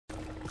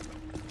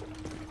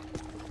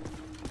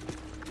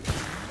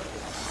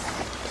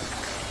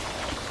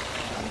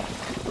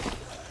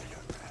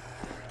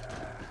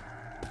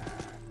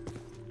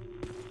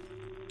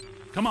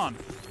Come on.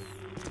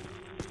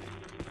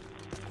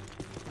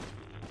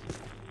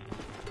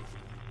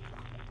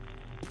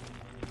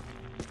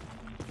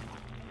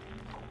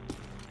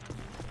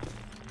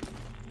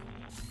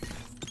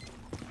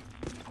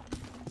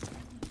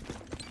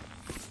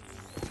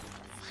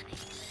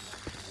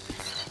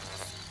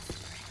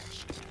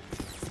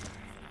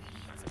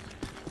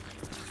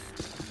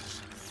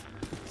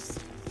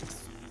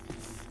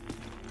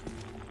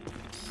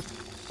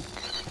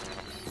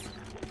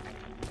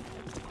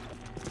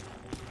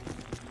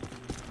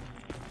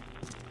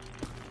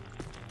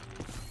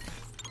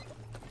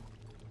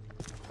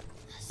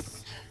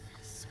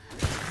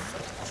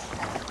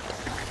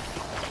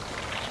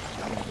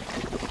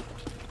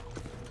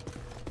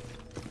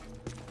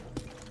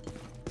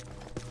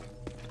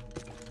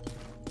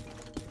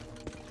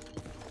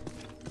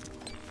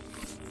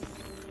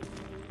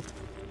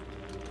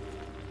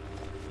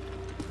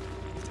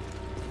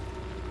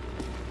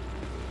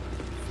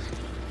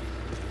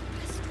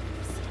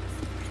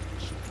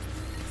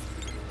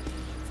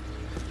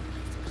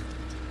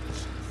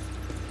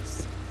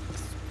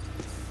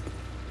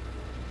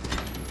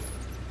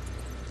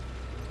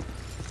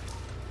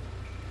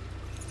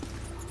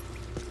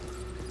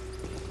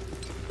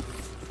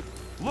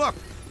 Look!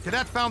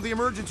 Cadet found the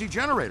emergency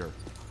generator.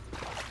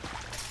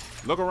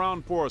 Look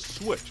around for a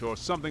switch or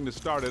something to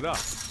start it up.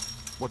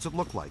 What's it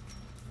look like?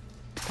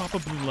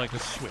 Probably like a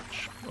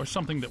switch, or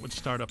something that would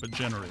start up a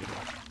generator.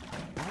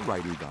 All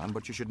right, Egon,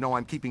 but you should know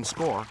I'm keeping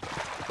score.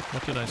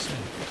 What did I say?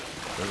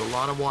 There's a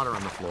lot of water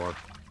on the floor.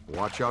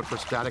 Watch out for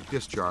static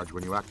discharge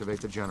when you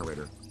activate the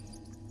generator.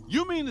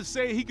 You mean to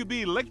say he could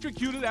be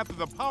electrocuted after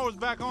the power's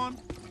back on?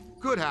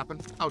 Could happen.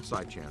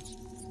 Outside chance.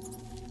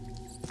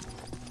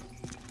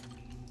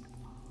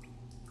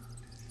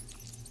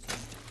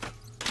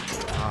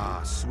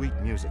 Ah, sweet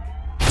music.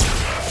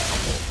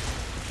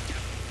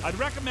 I'd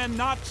recommend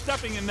not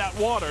stepping in that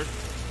water.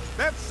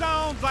 That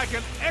sounds like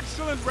an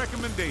excellent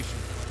recommendation.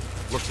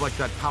 Looks like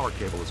that power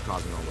cable is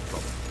causing all the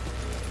trouble.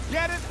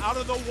 Get it out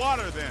of the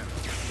water, then.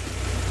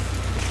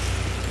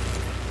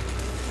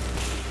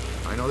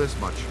 I know this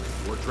much.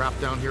 We're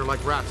trapped down here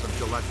like rats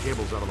until that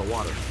cable's out of the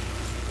water.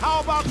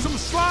 How about some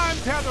slime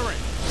tethering?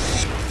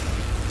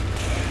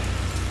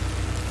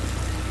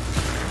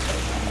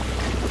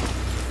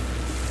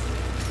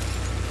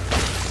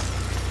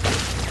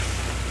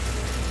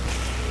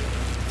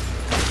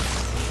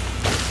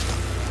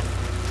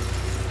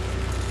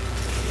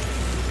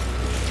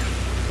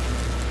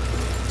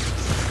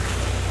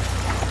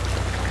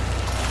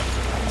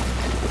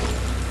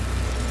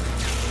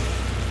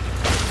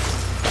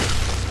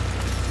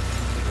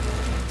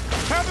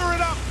 Tether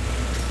it up!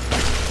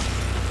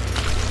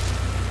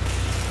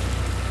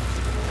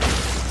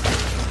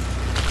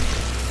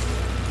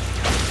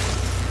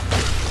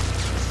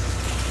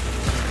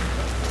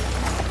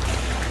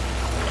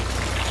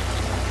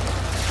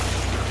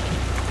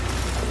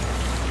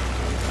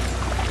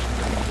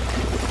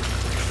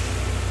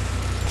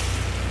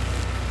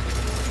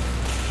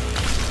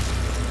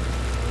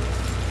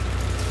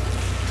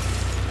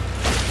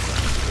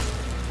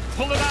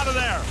 Pull it out of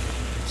there!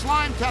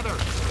 Slime tether!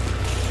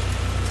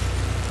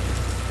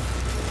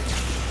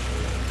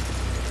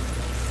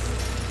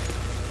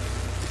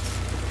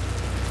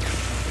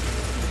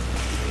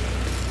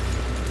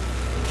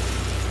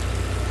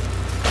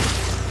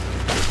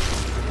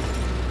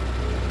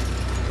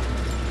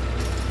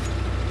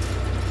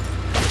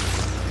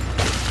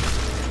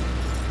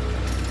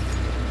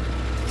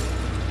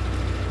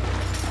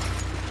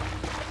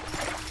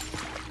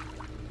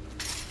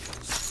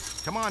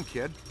 Come on,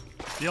 kid.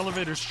 The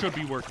elevators should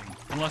be working,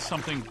 unless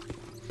something...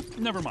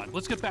 Never mind,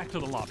 let's get back to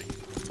the lobby.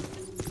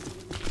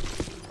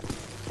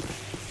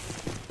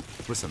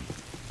 Listen,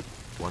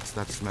 what's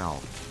that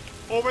smell?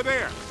 Over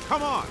there.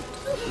 Come on.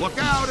 Look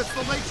out, it's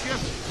the late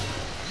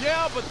shift.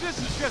 Yeah, but this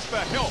is just for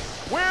help.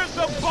 Where's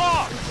the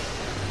boss?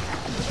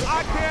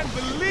 I can't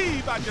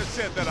believe I just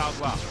said that out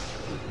loud.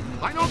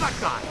 I know that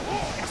guy.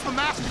 It's the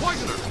masked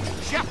poisoner,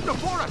 Chef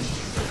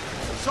DeForest.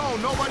 So,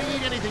 nobody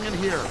eat anything in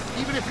here,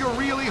 even if you're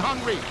really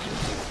hungry.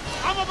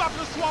 I'm about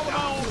to swallow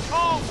my own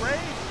tongue, Ray.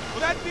 Will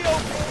that be okay?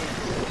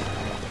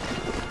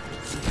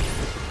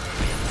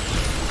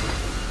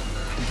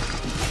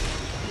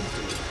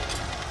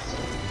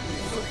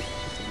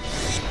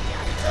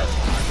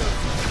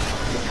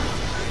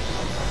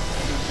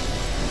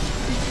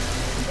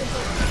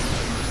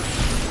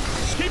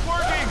 Keep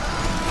working.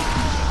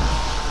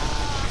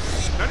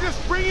 Now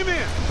just bring him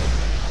in.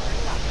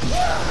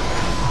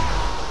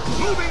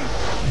 Moving.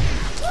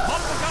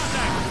 Multiple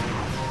contact!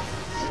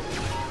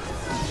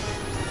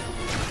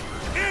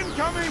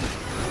 Incoming!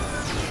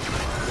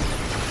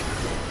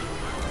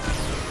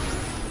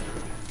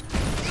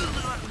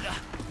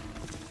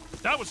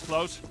 That was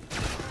close.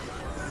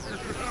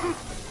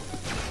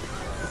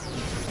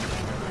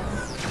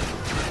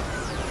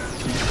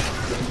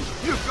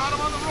 You've got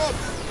him on the rope.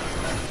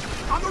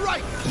 On the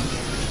right.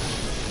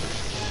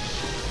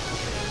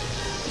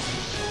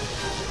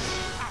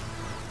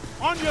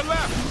 On your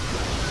left.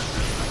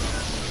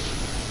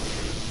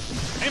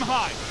 Aim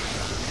high.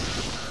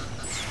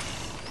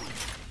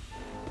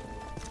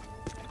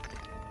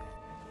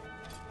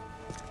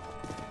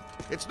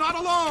 It's not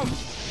alone!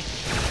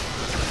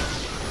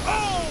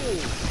 Oh!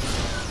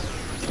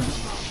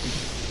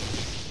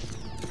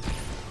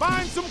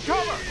 Find some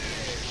cover!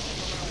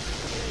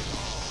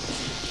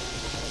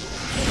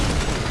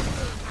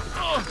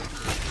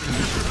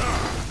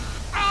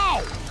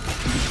 Ow!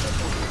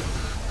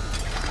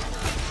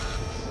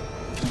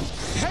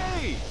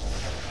 Hey!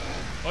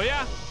 Oh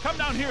yeah? Come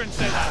down here and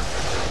say that.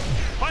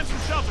 Find some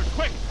shelter,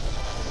 quick!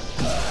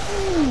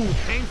 Ooh,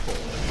 painful.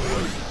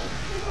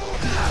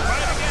 Try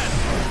it again.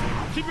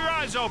 Keep your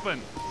eyes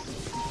open.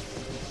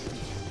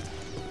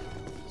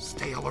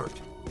 Stay alert.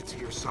 It's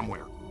here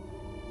somewhere.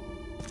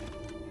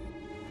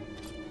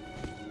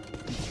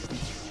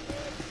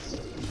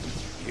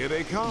 Here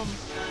they come.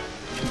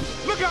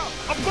 Look out!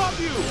 Above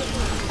you!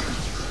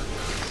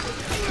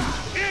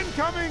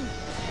 Incoming!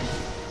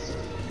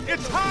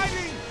 It's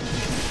hiding!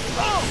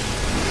 Oh!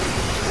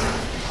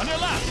 On your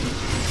left!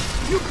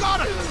 You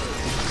got it!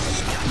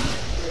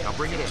 Now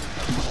bring it in.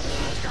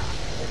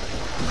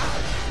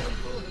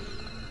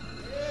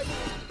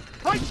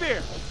 Right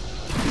there!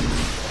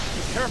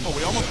 Be careful,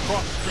 we almost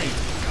crossed the stream.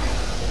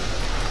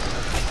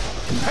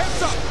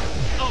 Heads up!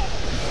 Oh!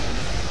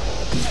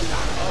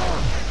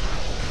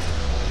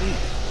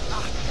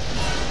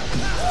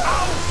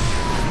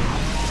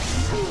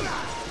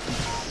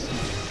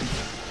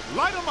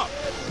 Light them up!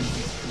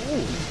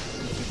 Ooh.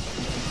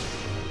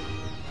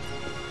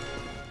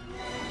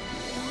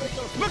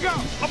 Look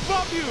out!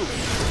 Above you!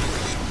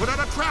 Put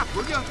out a trap,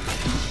 will you?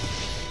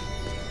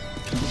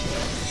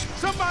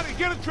 Somebody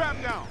get a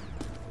trap down!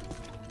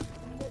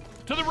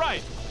 To the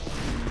right!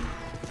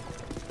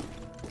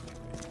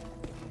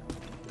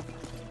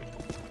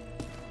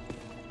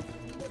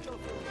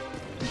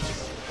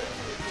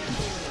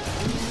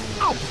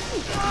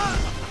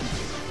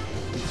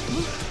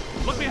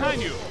 Look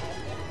behind you!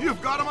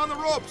 You've got him on the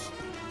ropes!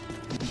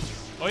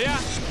 Oh yeah?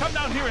 Come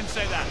down here and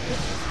say that.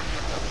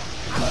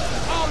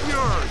 All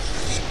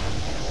yours!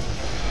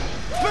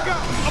 Look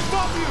out!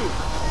 Above you!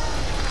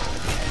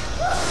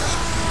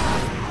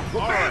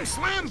 Well, All bam, right.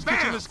 slam, This bam!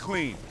 kitchen is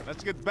clean.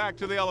 Let's get back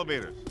to the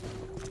elevators.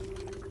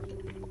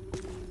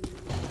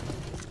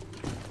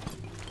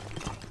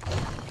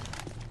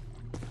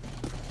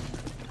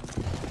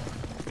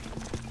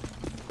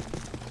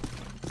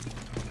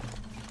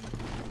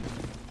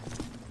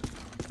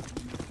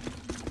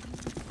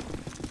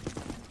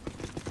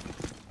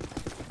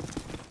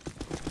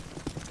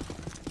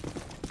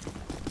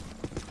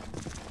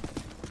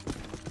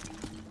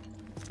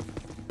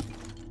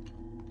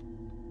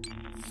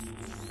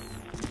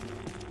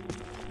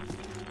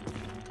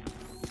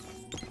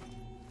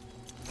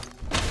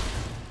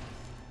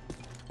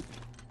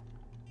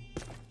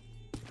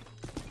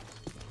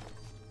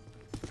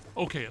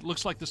 Okay, it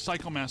looks like the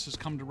psychomass has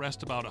come to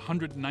rest about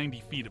 190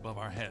 feet above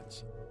our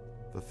heads.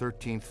 The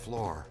 13th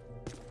floor.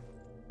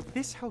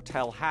 This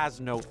hotel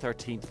has no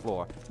 13th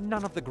floor.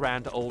 None of the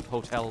grand old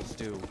hotels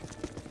do.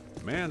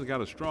 Man's got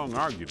a strong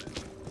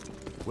argument.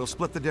 We'll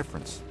split the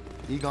difference.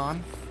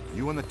 Egon,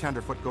 you and the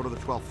Tenderfoot go to the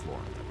 12th floor.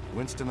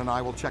 Winston and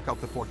I will check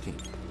out the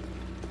 14th.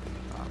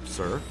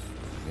 Sir,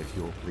 if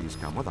you'll please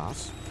come with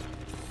us.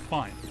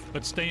 Fine,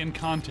 but stay in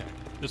contact.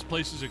 This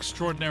place is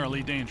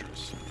extraordinarily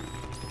dangerous.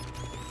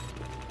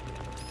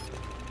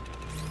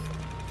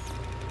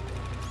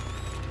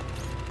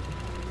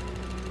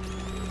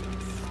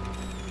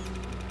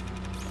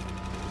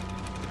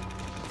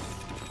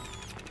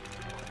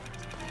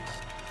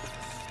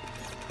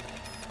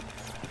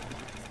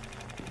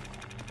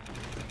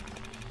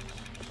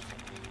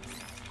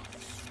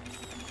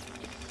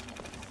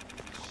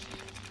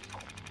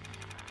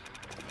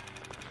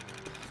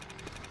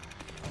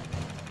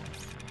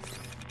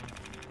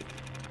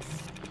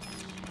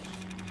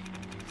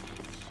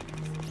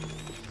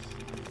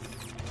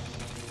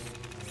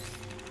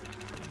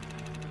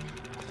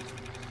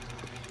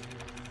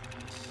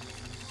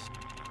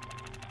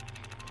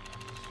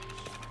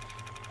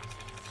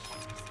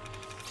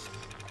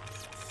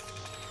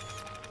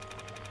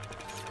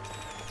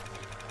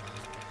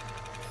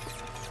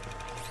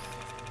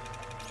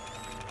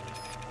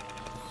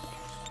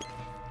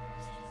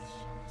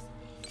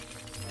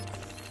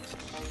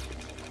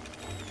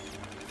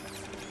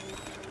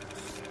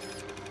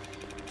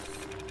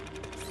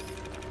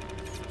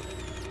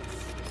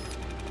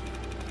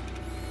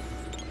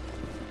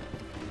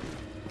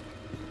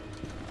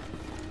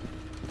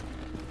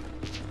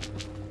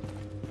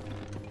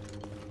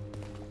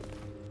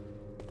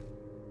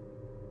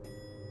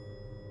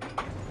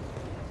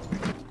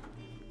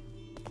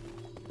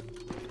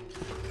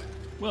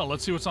 Well,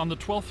 let's see what's on the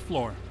 12th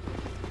floor.